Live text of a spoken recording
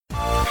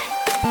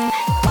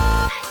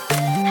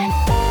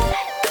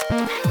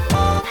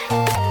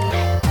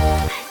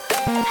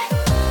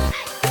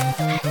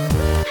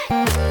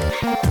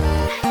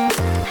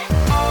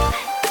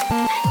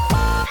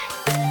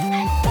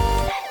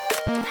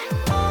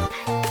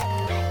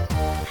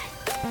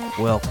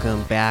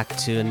Welcome back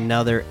to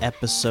another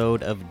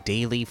episode of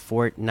Daily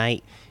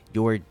Fortnite,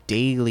 your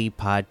daily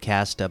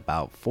podcast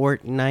about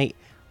Fortnite.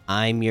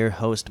 I'm your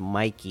host,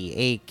 Mikey,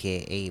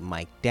 aka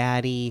Mike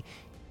Daddy,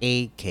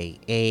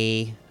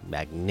 aka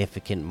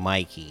Magnificent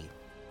Mikey.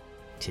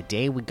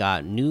 Today we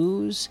got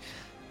news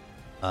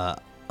of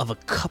a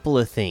couple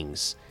of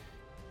things.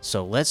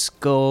 So let's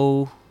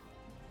go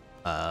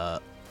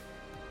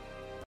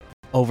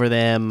over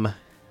them.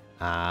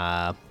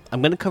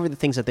 I'm going to cover the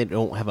things that they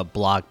don't have a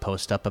blog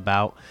post up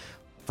about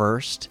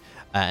first.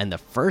 And the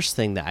first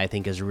thing that I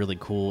think is really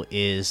cool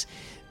is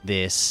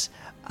this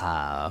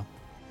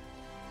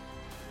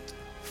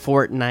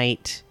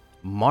Fortnite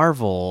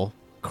Marvel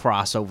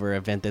crossover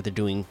event that they're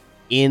doing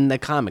in the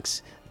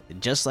comics.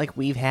 Just like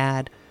we've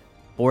had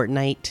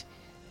Fortnite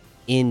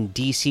in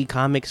DC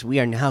Comics,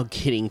 we are now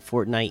getting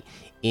Fortnite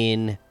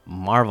in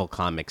Marvel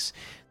Comics.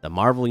 The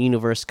Marvel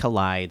Universe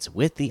collides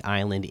with the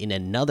island in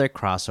another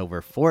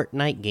crossover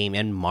Fortnite game,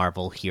 and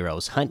Marvel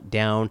heroes hunt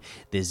down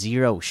the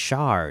Zero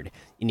Shard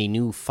in a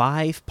new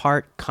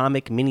 5-part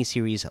comic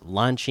miniseries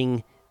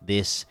launching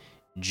this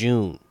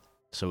June.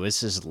 So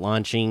this is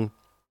launching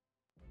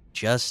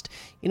just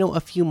a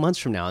few months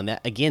from now, and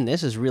that again,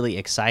 this is really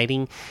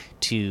exciting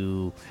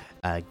to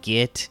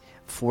get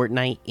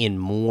Fortnite in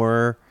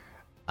more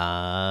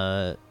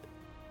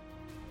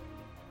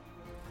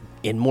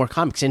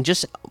comics and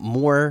just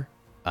more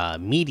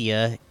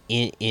media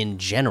in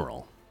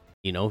general,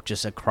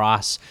 just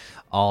across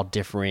all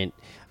different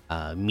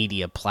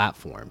media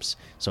platforms.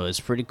 So it's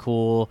pretty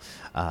cool.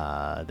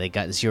 They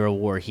got Zero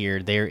War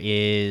here. There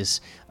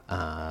is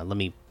let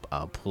me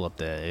pull up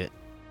the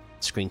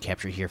screen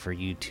capture here for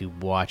YouTube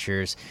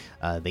watchers.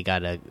 They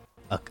got a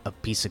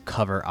piece of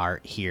cover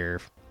art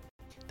here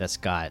that's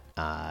got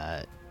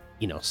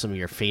some of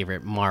your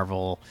favorite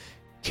Marvel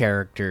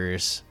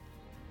characters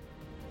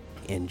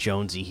and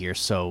Jonesy here.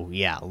 So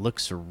yeah,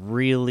 looks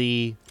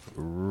really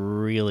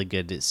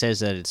good. It says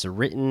that it's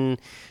written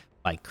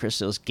by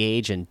Christos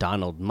Gage and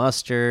Donald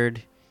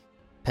Mustard,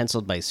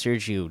 penciled by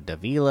Sergio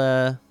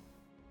Davila,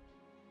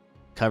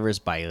 covers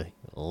by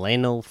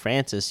Lionel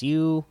Francis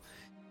Yu.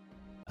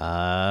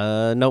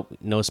 Nope,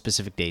 no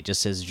specific date,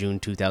 just says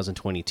June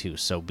 2022.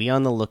 So be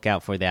on the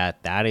lookout for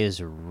that. That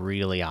is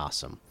really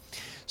awesome.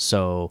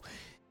 So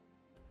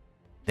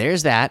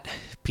there's that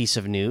piece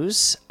of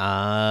news.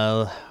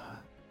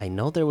 I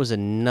know there was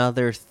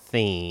another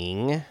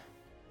thing.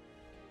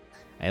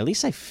 At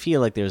least I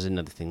feel like there was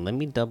another thing. Let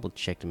me double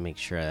check to make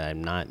sure that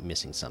I'm not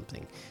missing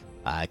something.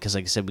 Because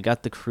like I said, we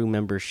got the crew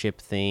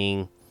membership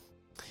thing.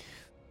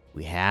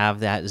 We have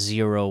that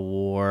Zero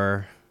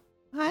War.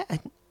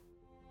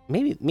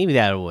 Maybe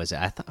that was it.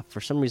 I thought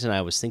for some reason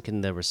I was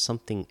thinking there was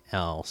something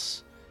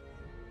else.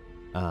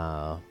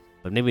 But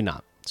maybe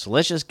not. So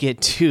let's just get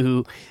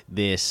to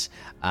this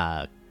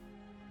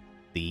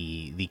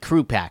the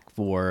crew pack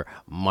for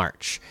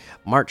March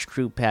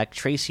crew pack.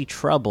 Tracy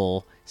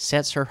Trouble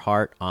sets her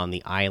heart on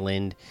the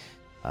island.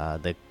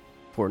 The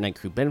Fortnite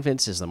crew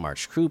benefits is the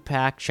March crew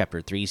pack,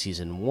 chapter 3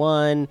 season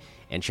 1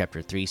 and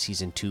chapter 3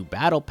 season 2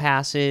 battle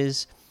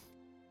passes,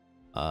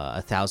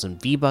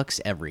 1,000 V-bucks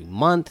every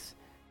month.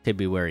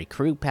 February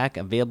crew pack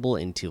available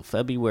until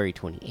February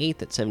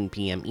 28th at 7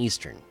 p.m.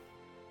 Eastern.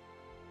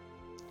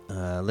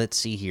 Let's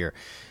see here.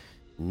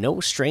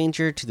 No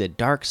stranger to the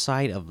dark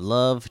side of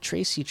love,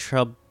 Tracy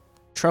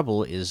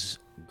Trouble is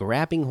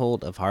grabbing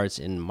hold of hearts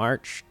in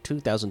March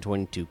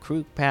 2022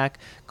 crew pack,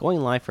 going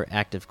live for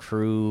active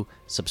crew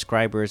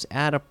subscribers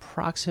at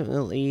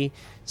approximately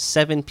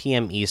 7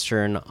 p.m.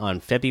 Eastern on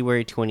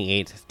February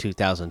 28th,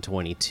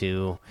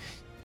 2022.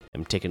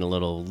 I'm taking a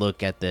little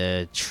look at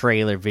the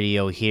trailer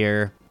video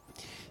here.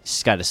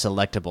 It's got a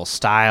selectable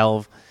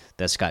style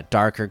that's got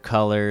darker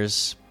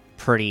colors.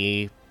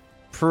 Pretty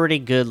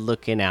good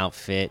looking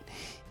outfit,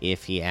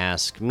 if you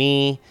ask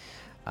me.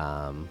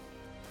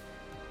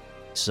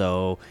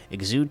 So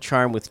exude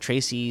charm with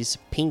Tracy's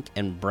pink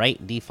and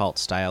bright default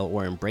style,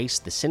 or embrace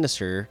the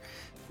sinister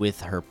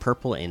with her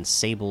purple and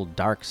sable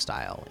dark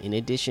style. In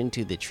addition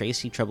to the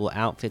Tracy Trouble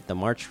outfit, the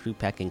March crew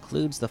pack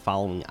includes the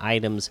following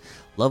items: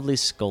 lovely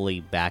Scully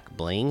back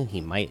bling.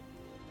 He might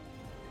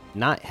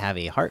not have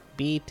a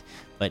heartbeat,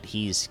 but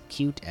he's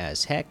cute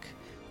as heck.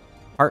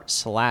 Heart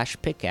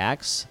 /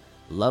 pickaxe.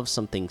 Love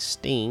something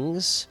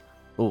stings.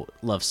 Oh,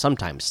 love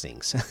sometimes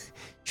stings.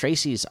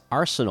 Tracy's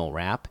arsenal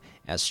wrap,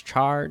 as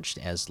charged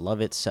as love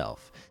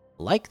itself.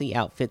 Like the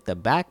outfit, the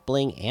back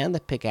bling and the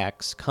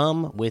pickaxe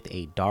come with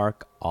a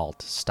dark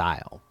alt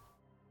style,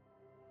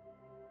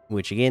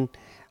 which again,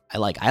 I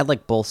like. I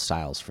like both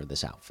styles for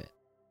this outfit.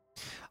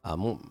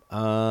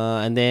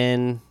 And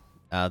then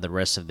the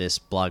rest of this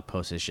blog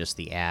post is just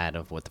the ad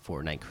of what the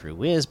Fortnite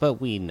crew is, but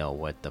we know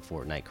what the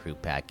Fortnite crew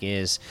pack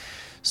is.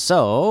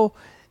 So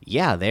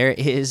yeah, there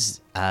is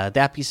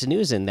that piece of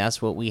news, and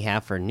that's what we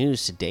have for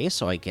news today.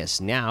 So I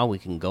guess now we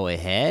can go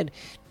ahead,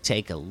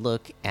 take a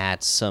look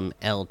at some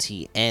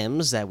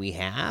LTMs that we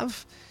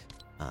have,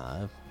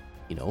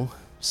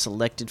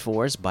 selected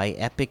for us by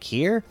Epic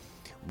here.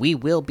 We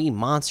Will Be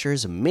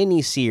Monsters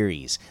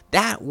mini-series.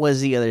 That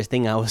was the other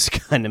thing I was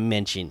going to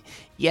mention.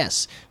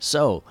 Yes,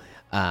 so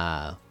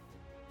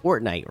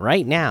Fortnite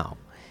right now,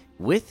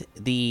 with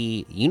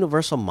the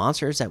Universal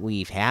Monsters that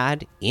we've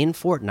had in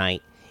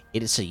Fortnite,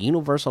 it is a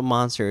Universal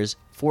Monsters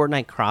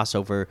Fortnite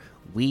crossover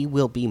We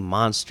Will Be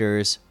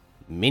Monsters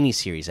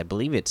miniseries. I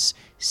believe it's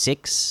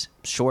 6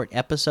 short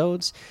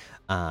episodes,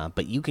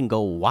 but you can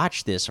go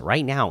watch this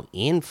right now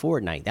in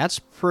Fortnite. That's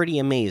pretty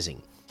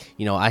amazing.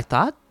 You know, I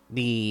thought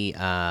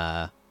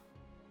when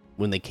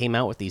they came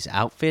out with these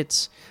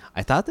outfits,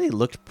 I thought they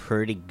looked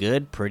pretty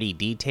good, pretty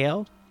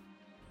detailed.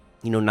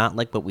 You know, not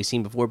like what we've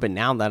seen before, but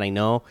now that I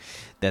know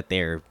that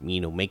they're,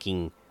 you know,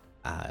 making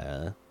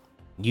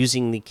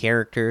using the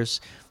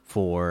characters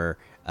for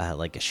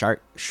like a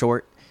short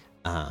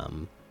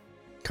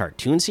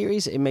cartoon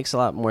series, it makes a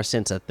lot more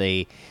sense that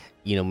they,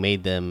 you know,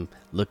 made them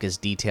look as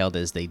detailed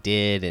as they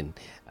did, and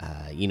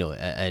you know,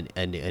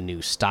 a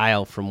new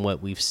style from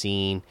what we've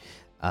seen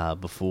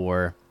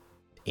before.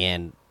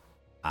 And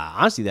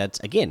honestly, that's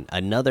again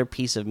another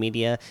piece of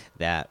media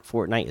that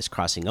Fortnite is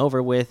crossing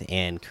over with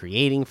and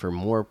creating for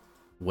more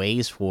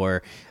ways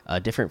for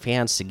different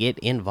fans to get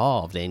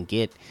involved and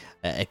get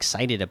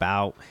excited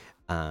about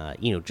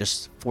you know,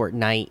 just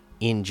Fortnite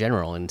in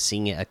general, and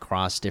seeing it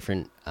across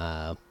different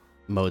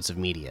modes of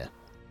media.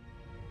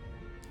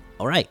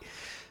 All right,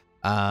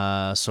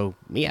 so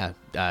yeah,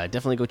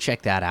 definitely go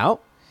check that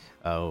out.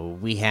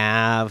 We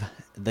have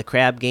the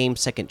Crab Game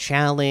Second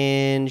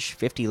Challenge,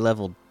 50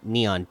 level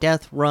Neon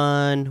Death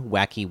Run,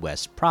 Wacky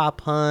West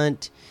Prop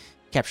Hunt,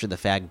 Capture the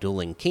Flag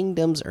Dueling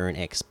Kingdoms, earn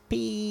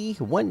XP,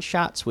 One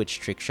Shot Switch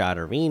Trick Shot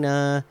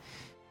Arena,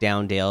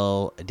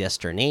 Downdale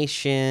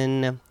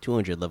Destination,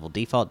 200 level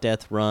Default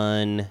Death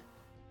Run,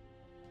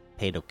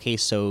 Potato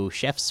Queso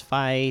Chef's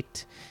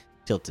Fight,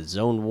 Tilted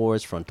Zone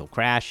Wars, Frontal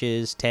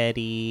Crashes,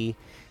 Teddy.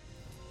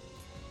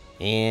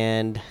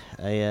 And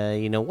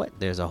you know what?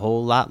 There's a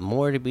whole lot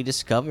more to be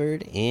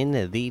discovered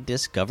in the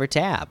Discover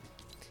tab.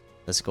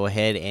 Let's go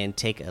ahead and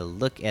take a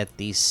look at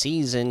the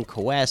season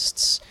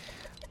quests.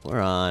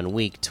 We're on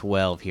week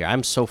 12 here.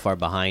 I'm so far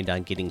behind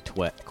on getting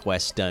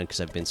quests done because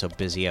I've been so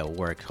busy at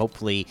work.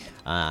 Hopefully,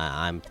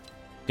 I'm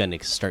going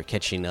to start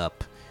catching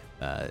up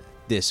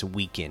this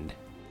weekend.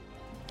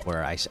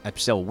 Where I'm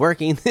still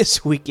working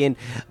this weekend,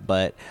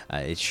 but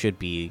it should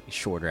be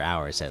shorter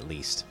hours at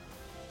least.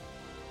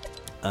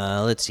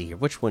 Let's see here.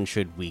 Which one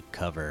should we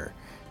cover?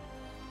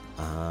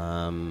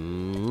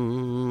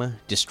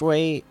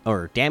 Destroy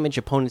or damage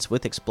opponents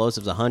with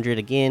explosives 100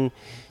 again.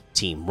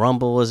 Team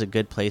Rumble is a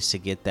good place to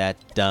get that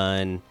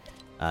done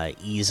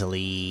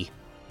easily.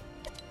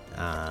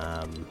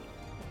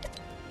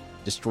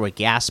 Destroy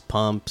gas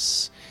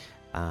pumps.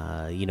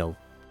 You know,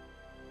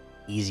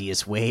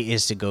 easiest way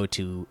is to go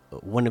to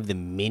one of the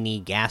mini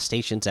gas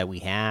stations that we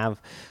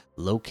have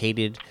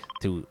located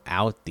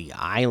throughout the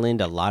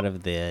island. A lot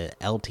of the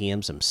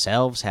LTMs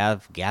themselves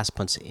have gas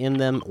pumps in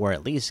them, or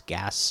at least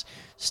gas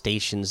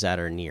stations that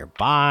are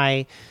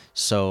nearby.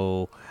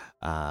 So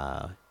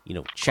you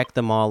know, check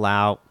them all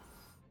out.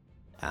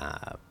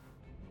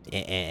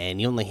 And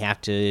you only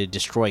have to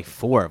destroy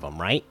 4 of them,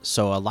 right?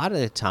 So a lot of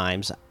the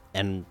times,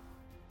 and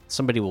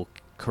somebody will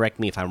correct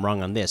me if I'm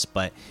wrong on this,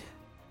 but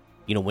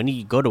you know, when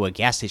you go to a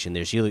gas station,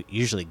 there's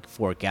usually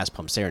 4 gas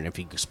pumps there, and if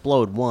you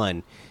explode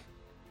one,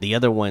 the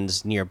other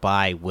ones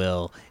nearby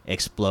will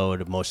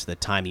explode most of the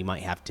time. You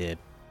might have to,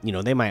 you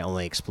know, they might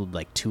only explode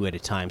like 2 at a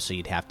time, so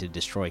you'd have to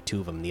destroy 2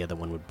 of them. The other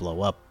one would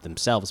blow up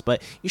themselves,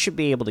 but you should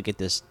be able to get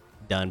this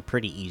done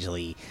pretty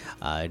easily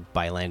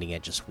by landing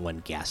at just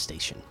 1 gas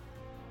station.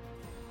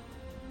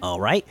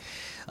 All right,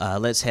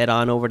 let's head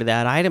on over to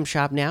that item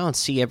shop now and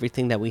see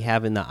everything that we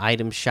have in the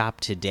item shop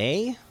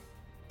today.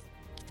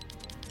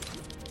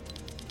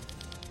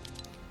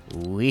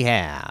 We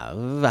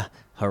have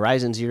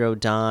Horizon Zero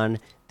Dawn,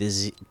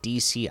 the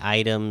DC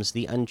items,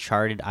 the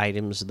Uncharted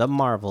items, the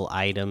Marvel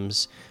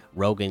items,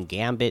 Rogue and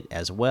Gambit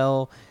as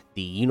well.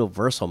 The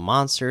Universal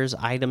Monsters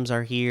items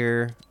are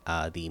here.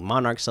 The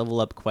Monarchs Level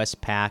Up Quest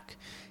Pack.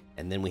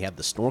 And then we have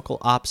the Snorkel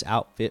Ops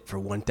outfit for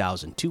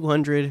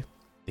 1,200.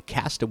 The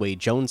Castaway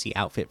Jonesy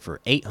outfit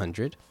for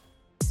 800.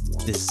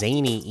 The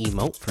Zany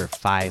emote for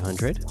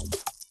 500.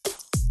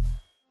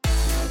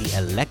 The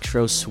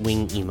Electro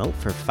Swing emote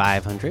for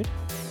 500.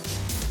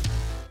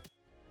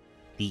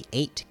 The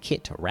 8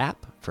 Kit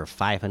Wrap for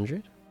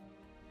 500.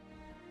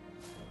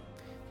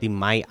 The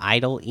My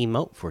Idol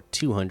emote for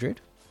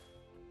 200.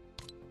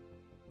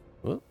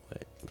 Whoop,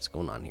 what's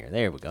going on here?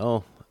 There we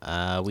go.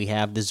 We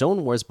have the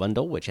Zone Wars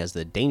bundle, which has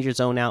the Danger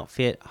Zone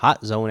outfit,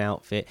 Hot Zone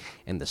outfit,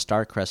 and the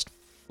Starcrest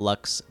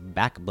Flux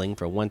back bling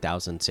for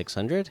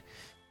 1,600.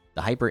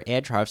 The Hyper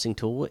Edge harvesting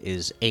tool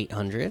is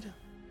 800.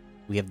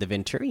 We have the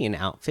Venturian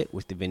outfit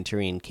with the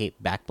Venturian cape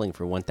back bling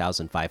for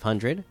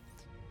 1,500.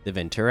 The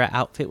Ventura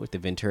outfit with the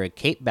Ventura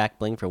cape back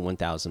bling for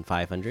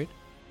 1,500.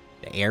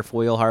 The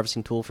Airfoil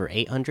harvesting tool for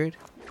 800.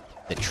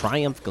 The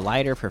Triumph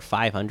glider for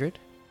 500.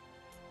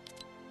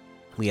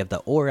 We have the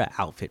Aura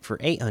outfit for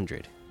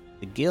 800.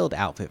 The Guild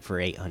outfit for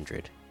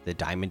 800. the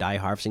Diamond Eye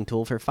Harvesting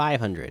Tool for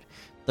 500,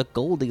 the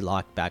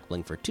Goldilocks back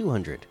bling for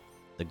 200,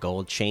 the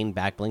Gold Chain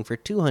back bling for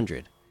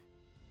 200.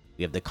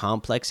 We have the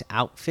Complex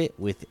outfit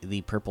with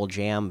the Purple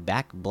Jam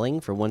back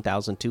bling for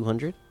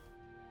 1200,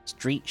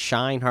 Street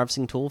Shine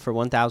Harvesting Tool for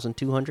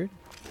 1200,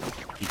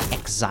 the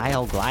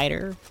Exile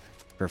Glider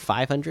for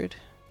 500,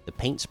 the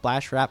Paint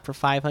Splash Wrap for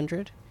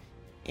 500.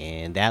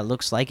 And that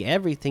looks like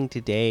everything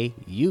today.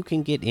 You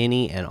can get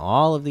any and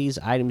all of these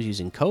items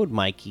using code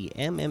Mikey,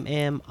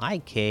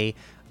 MMMIKIE,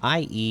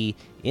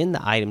 in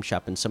the item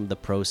shop, and some of the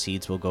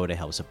proceeds will go to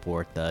help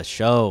support the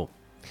show.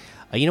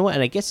 You know what?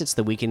 And I guess it's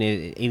the weekend.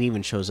 It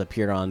even shows up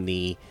here on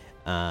the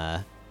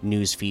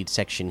news feed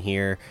section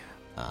here.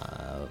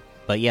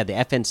 But yeah, the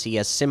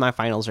FNCS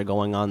semifinals are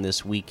going on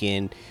this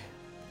weekend.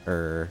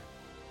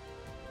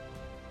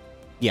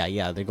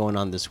 Yeah, they're going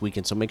on this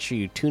weekend. So make sure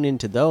you tune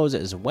into those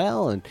as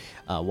well and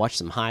watch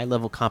some high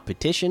level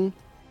competition.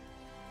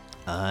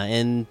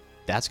 And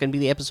that's going to be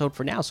the episode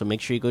for now. So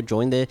make sure you go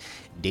join the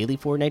Daily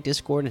Fortnite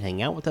Discord and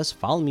hang out with us.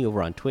 Follow me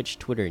over on Twitch,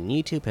 Twitter, and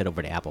YouTube. Head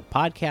over to Apple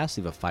Podcasts,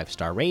 leave a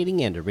 5-star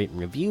rating and a written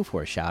review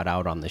for a shout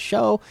out on the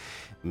show.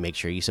 Make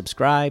sure you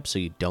subscribe so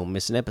you don't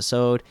miss an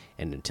episode.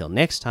 And until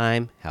next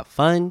time, have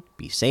fun,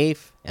 be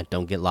safe, and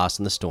don't get lost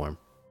in the storm.